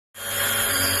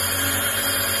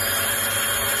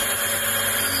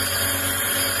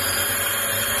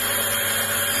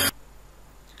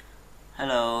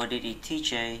this is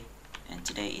TJ, and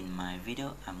today in my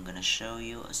video I'm gonna show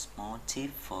you a small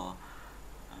tip for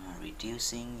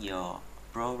reducing your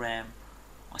program,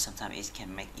 or sometimes it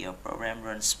can make your program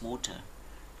run smoother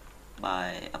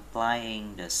by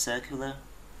applying the circular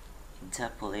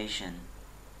interpolation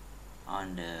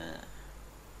on the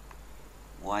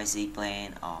YZ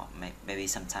plane, or maybe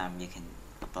sometimes you can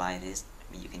apply this,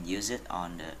 you can use it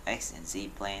on the X and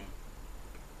Z plane.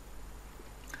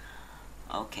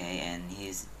 Okay, and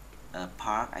here's a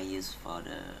part I use for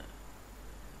the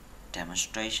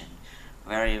demonstration.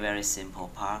 Very simple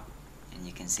part, and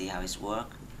you can see how it's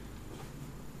work.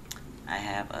 I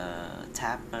have a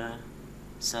taper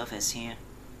surface here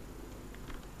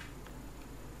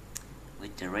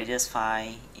with the radius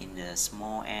 5 in the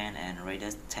small end and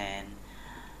radius 10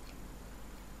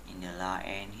 in the large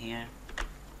end here.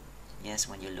 Yes,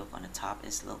 when you look on the top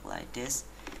it look like this,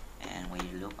 and when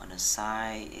you look on the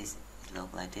side it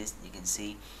look like this. You can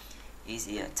see it's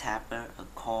a taper, a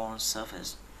cone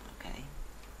surface. Okay,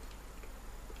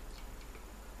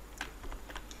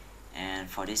 and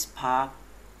for this part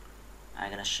I'm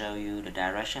gonna show you the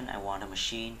direction I want to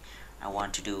machine. I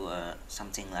want to do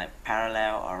something like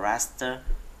parallel or raster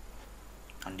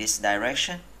on this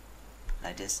direction,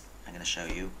 like this. I'm gonna show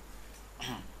you.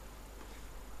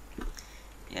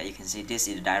 Yeah, you can see this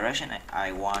is the direction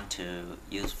I want to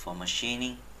use for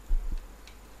machining.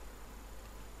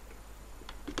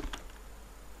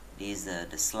 This is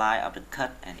the slide of the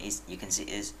cut, and you can see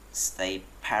it stay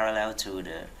parallel to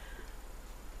the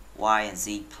Y and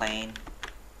Z plane,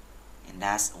 and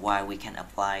that's why we can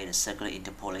apply the circular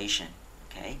interpolation.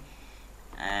 Okay,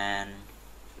 and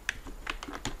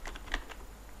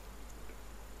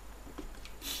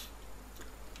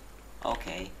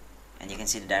you can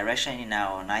see the direction is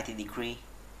now 90 degrees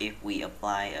if we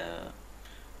apply a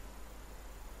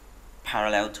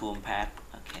parallel tool path.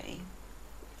 Okay,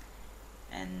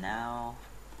 and now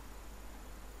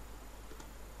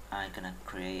I'm gonna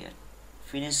create a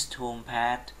finished tool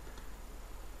path.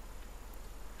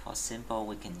 For simple,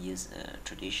 we can use a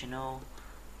traditional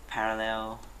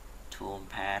parallel tool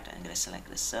path. I'm gonna select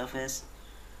the surface.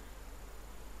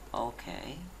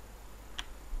 Okay,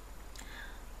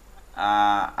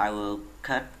 I will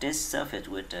cut this surface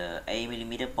with the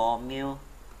 8mm ball mill,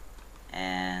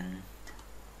 and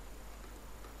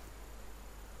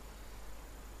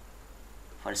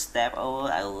for the step over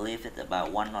I will leave it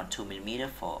about 1 or 2mm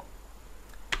for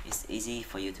it's easy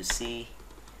for you to see.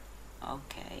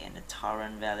 Okay, and the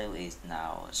tolerance value is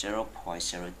now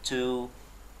 0.02,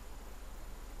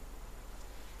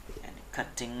 and the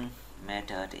cutting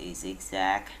method is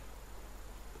zigzag.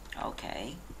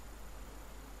 Okay,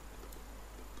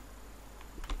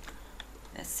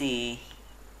 let's see.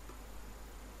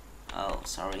 Oh,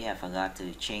 sorry, I forgot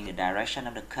to change the direction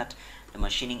of the cut. The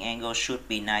machining angle should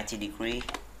be 90 degrees.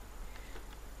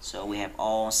 So we have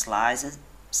all slices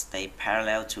stay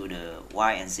parallel to the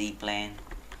Y and Z plane.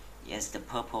 Yes, the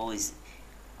purple is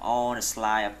all the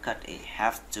slide of cut. It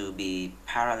have to be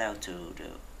parallel to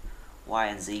the Y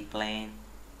and Z plane.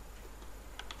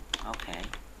 Okay,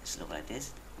 let's look like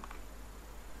this.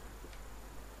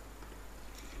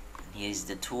 And here is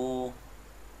the tool,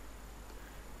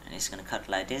 and it's gonna cut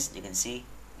like this. You can see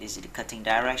this is the cutting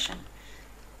direction,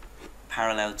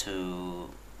 parallel to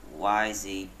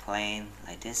YZ plane,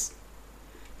 like this.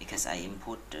 Because I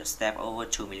input the step over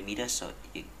 2mm, so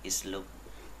it's look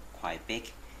quite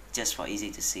big, just for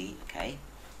easy to see. Okay,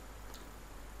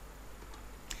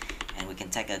 and we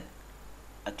can take a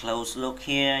close look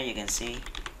here. You can see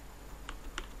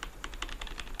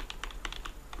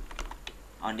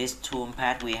on this tool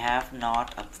path we have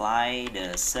not applied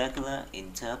the circular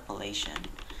interpolation,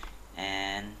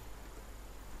 and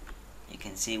you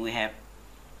can see we have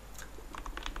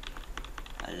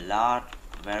a lot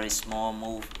very small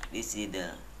move. This is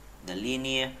the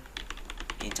linear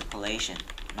interpolation,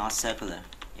 not circular.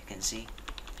 You can see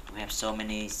we have so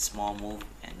many small move,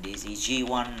 and this is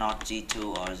G1, not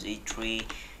G2 or G03.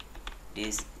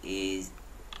 This is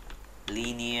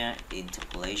linear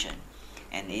interpolation,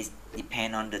 and it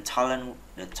depends on the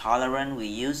tolerance we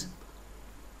use.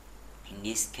 In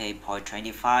this case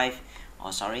 0.25,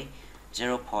 or sorry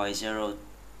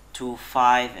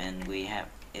 0.025, and we have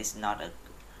it's not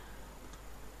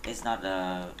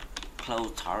a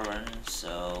close tolerance,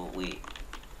 so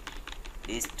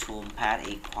this tool path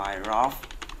is quite rough.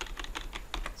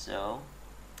 So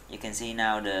you can see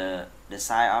now the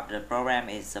size of the program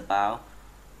is about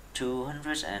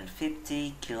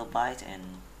 250 kilobytes,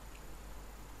 and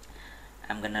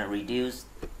I'm gonna reduce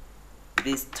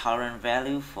this tolerance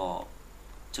value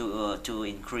to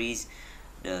increase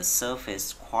the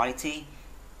surface quality.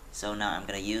 So now I'm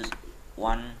gonna use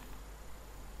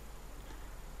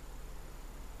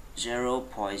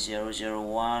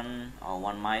 0.001 or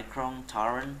 1 micron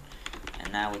torrent,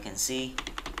 and now we can see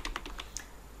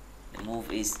the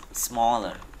move is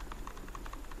smaller.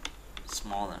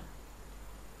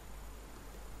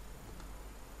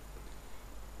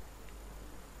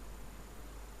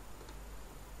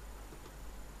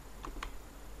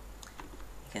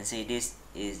 You can see this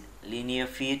is linear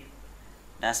feed.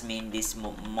 That means this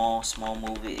more small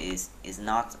move is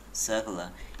not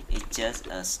circular. It's just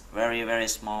a very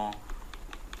small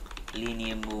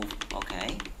linear move.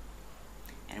 Okay.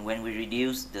 And when we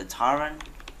reduce the torrent,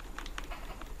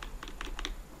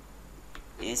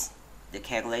 the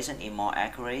calculation is more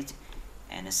accurate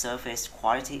and the surface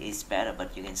quality is better.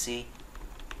 But you can see,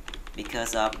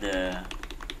 because of the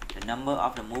number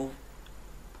of the move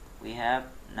we have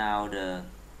now, the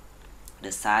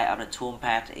size of the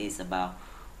toolpath is about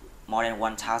more than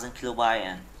 1000 kilobyte,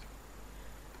 and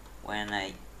when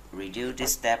I reduce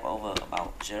this step over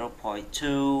about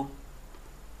 0.2,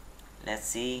 let's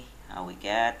see how we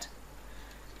get.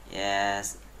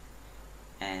 Yes,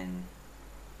 and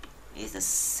it's a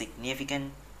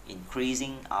significant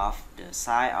increasing of the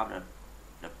size of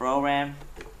the program.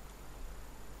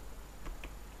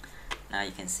 Now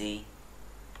you can see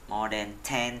more than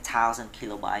 10,000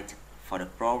 kilobytes for the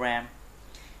program.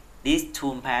 This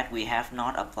toolpath we have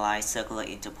not applied circular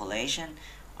interpolation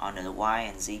on the Y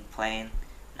and Z plane.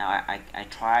 Now I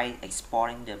try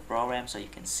exporting the program so you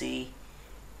can see.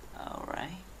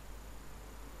 Alright.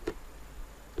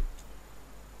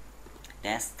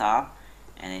 Desktop,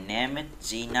 and I name it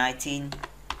G19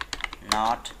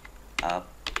 not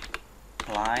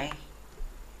apply.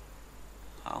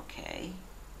 Okay.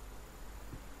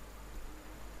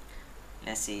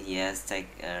 Let's see. Yes,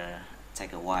 take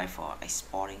a while for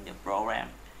exporting the program.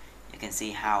 You can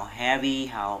see how heavy,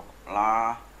 how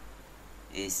large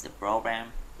is the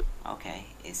program. Okay,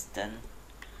 it's done.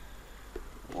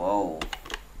 Whoa.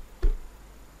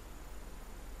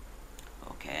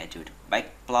 Okay, do the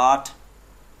back plot.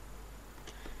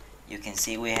 You can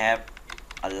see we have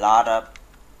a lot of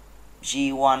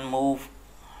G1 move.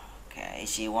 Okay,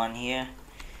 G1 here,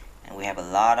 and we have a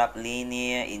lot of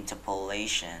linear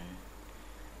interpolation.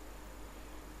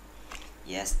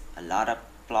 Yes, a lot of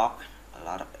block, a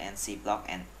lot of NC block,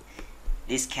 and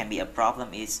this can be a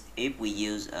problem is if we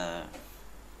use a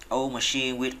old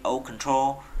machine with old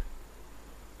control.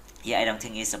 Yeah, I don't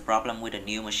think it's a problem with a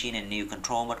new machine and new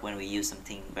control, but when we use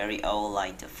something very old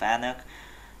like the FANUC,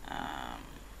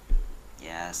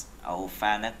 yes, old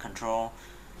FANUC control,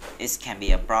 it can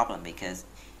be a problem because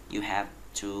you have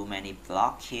too many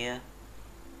blocks here,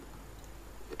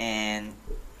 and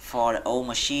for the old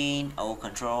machine, old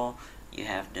control, you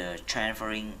have the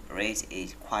transferring rate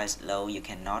is quite low. You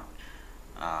cannot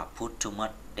put too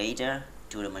much data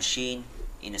to the machine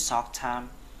in a short time,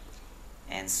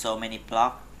 and so many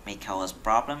blocks may cause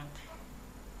problem.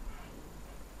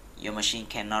 Your machine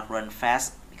cannot run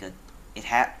fast because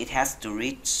it has to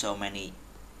reach so many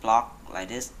blocks like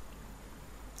this,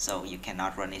 so you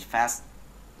cannot run it fast.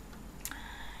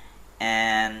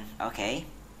 And okay,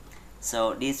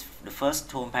 so the first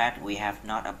toolpath we have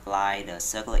not applied the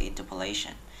circular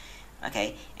interpolation.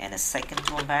 Okay, and the second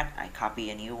toolpath I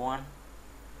copy a new one.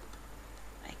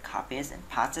 I copy it and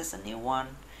paste a new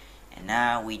one, and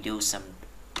now we do some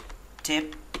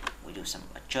tip. We do some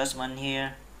adjustment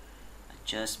here.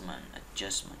 Adjustment.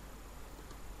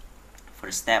 For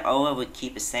the step over, we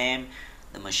keep the same.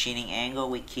 The machining angle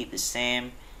we keep the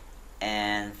same,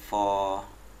 and for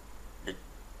the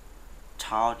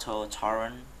total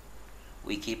torrent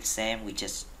we keep the same. We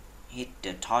just hit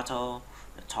the total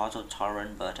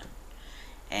torrent button,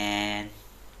 and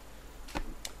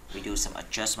we do some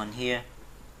adjustment here.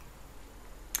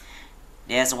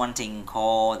 There's one thing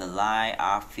called the line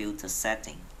art filter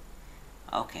setting.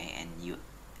 Okay, and you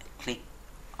click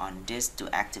on this to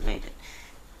activate it.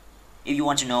 If you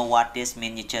want to know what this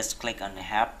means, you just click on the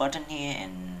help button here,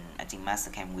 and I think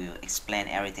Mastercam will explain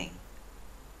everything.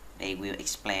 They will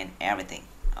explain everything.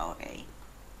 Okay.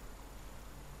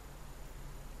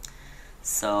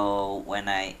 So when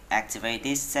I activate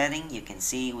this setting, you can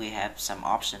see we have some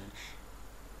option.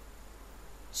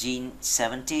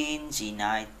 G17,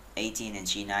 G18 and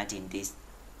G19.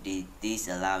 These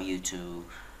allow you to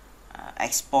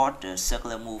export the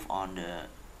circular move on the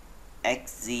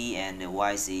XZ and the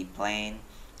YZ plane.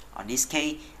 On this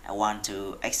case, I want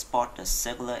to export the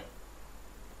circular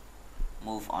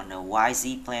move on the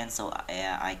YZ plane, so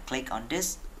I click on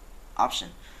this option.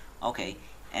 Okay,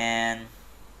 and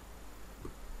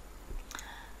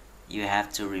you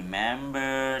have to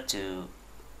remember to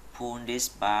pull this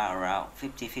bar around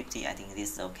 50-50. I think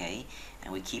this is okay,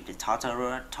 and we keep the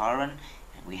tolerant, and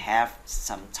we have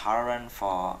some tolerance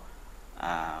for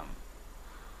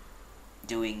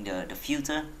doing the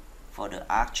filter for the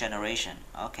arc generation.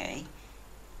 Okay,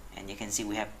 and you can see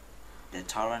we have the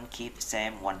tolerance keep the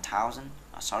same 1000,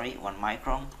 sorry, 1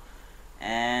 micron,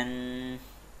 and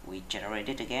we generate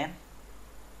it again.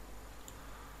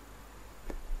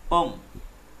 Boom,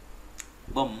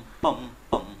 boom, boom,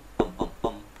 boom, boom, boom,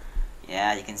 boom.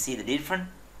 Yeah, you can see the difference.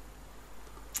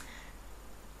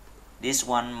 This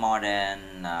one more than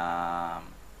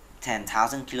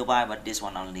 10,000 kilobyte, but this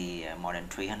one only more than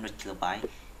 300 kilobyte.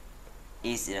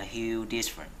 Is a huge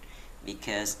difference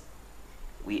because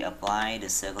we apply the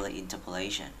circular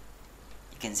interpolation.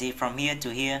 You can see from here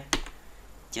to here,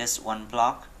 just one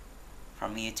block.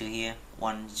 From here to here,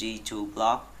 one G2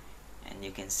 block, and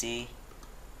you can see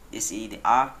this is the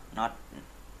arc, not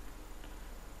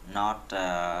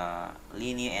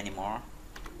linear anymore.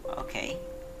 Okay,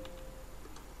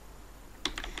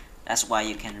 that's why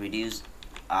you can reduce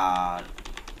the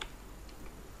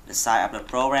size of the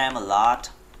program a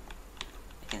lot.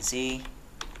 You can see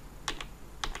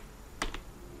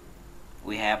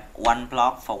we have one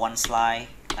block for one slide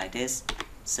like this.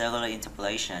 Circular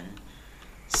interpolation,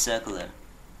 circular,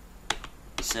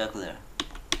 circular,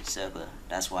 circular.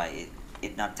 That's why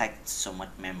it not take so much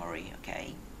memory.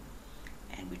 Okay,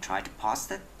 and we try to pause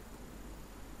it.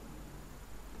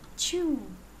 Choo.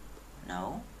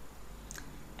 No.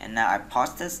 And now I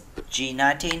pause this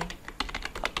G19,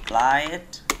 apply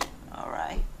it.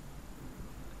 Alright.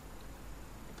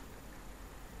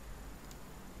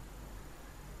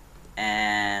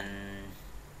 And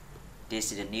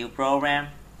this is a new program.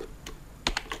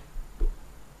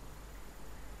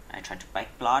 I try to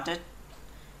backplot it,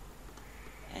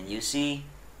 and you see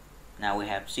now we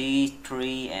have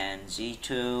G03 and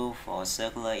G02 for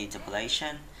circular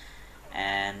interpolation,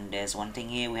 and there's one thing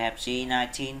here, we have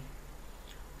G19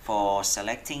 for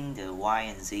selecting the Y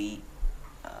and Z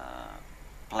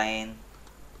plane.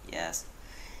 Yes,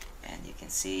 and you can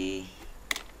see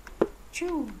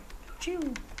choo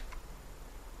choo.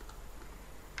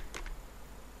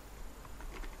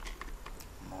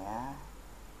 More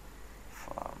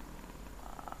from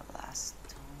last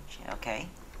two. Okay,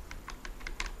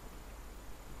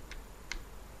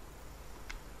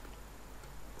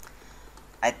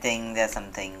 I think there's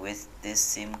something with this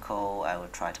sim code. I will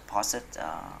try to pause it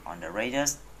on the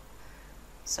radius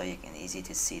so you can easy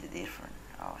to see the difference.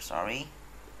 Oh, sorry.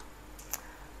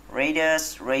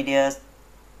 Radius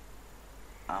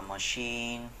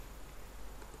machine.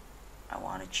 I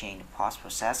want to change the pause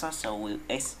processor, so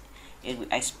it will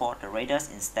export the radius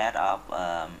instead of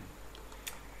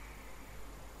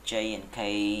J and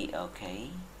K. Okay,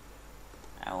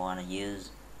 I want to use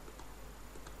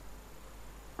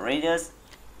radius,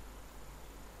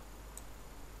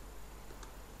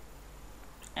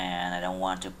 and I don't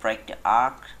want to break the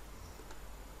arc.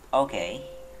 Okay,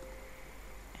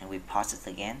 and we pause it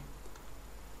again.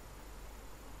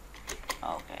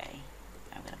 Okay,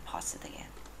 I'm gonna pause it again.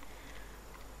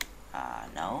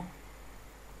 No.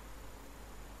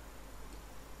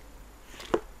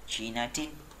 G19.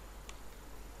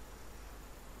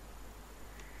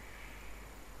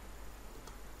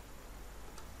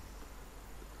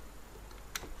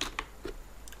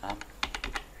 Up.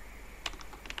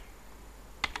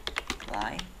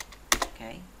 Apply.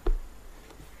 Okay.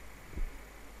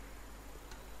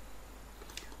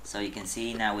 So you can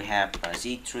see now we have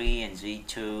Z3 and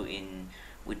Z2 in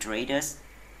with radius.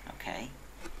 Okay,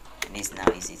 and it's now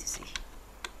easy to see,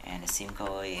 and the sim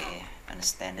code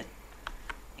understand it.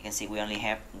 You can see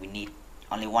we need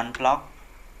only one block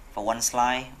for one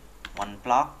slide, one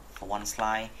block for one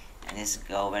slide, and this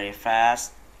go very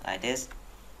fast like this.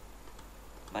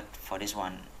 But for this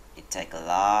one, it take a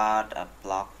lot of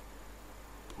block.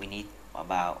 We need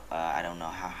about I don't know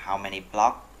how many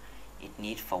block it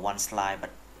need for one slide,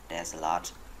 but there's a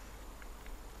lot.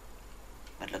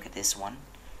 But look at this one.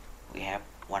 We have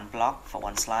one block for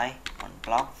one slide, one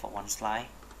block for one slide,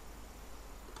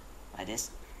 like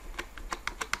this.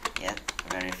 Yeah,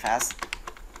 very fast.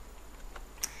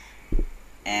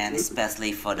 And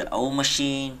especially for the old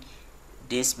machine,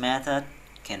 this method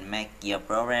can make your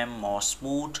program more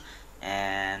smooth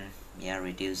and yeah,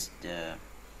 reduce the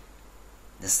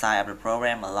size of the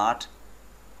program a lot.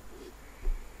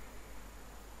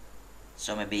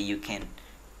 So maybe you can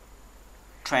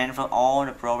transfer all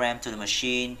the program to the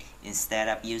machine instead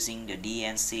of using the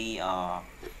DNC or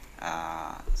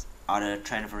other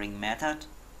transferring method.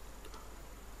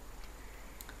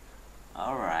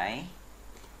 Alright,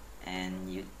 and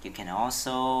you can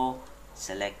also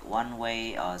select one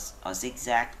way or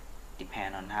zigzag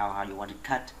depend on how you want to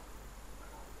cut.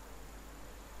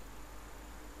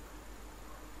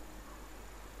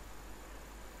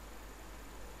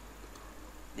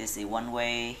 This is one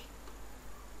way,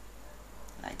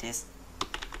 like this.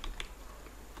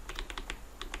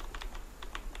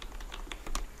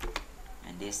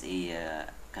 And this is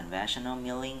conventional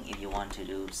milling. If you want to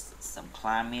do some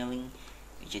climb milling,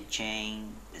 you just change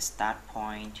the start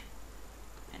point,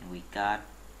 and we got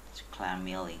climb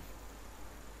milling.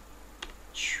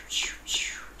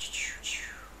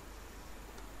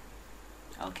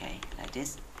 Okay, like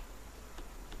this.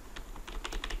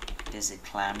 This is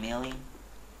climb milling,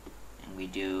 and we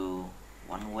do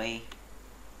one way.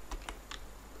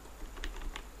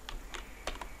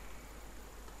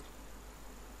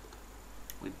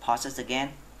 We pause it again.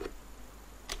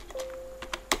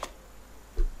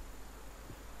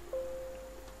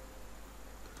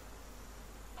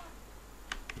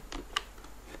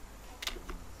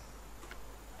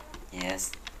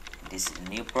 Yes, this is a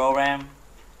new program.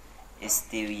 It's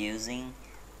still using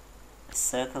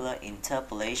circular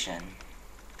interpolation,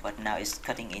 but now it's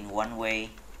cutting in one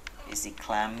way. Is the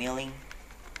climb milling.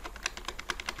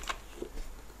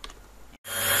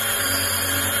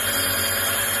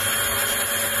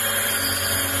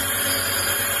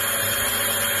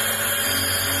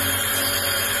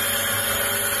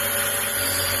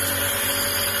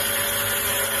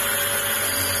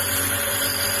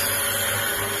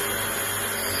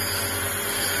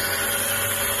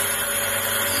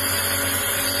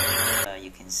 You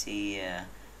can see a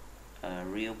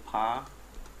real part,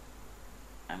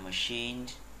 a machine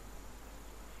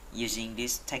using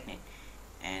this technique,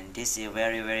 and this is a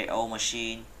very old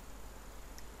machine,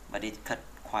 but it cut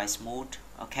quite smooth.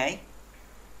 Okay,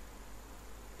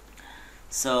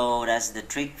 so that's the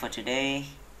trick for today.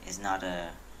 It's not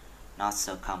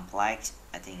so complex.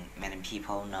 I think many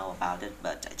people know about it,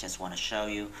 but I just want to show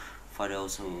you for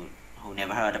those who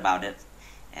never heard about it.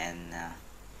 And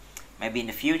maybe in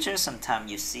the future, sometime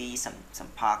you see some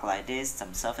part like this,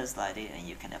 some surface like this, and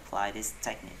you can apply this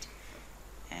technique.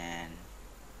 And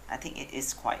I think it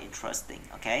is quite interesting.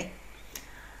 Okay,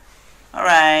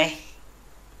 alright,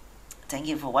 thank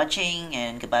you for watching,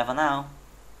 and goodbye for now.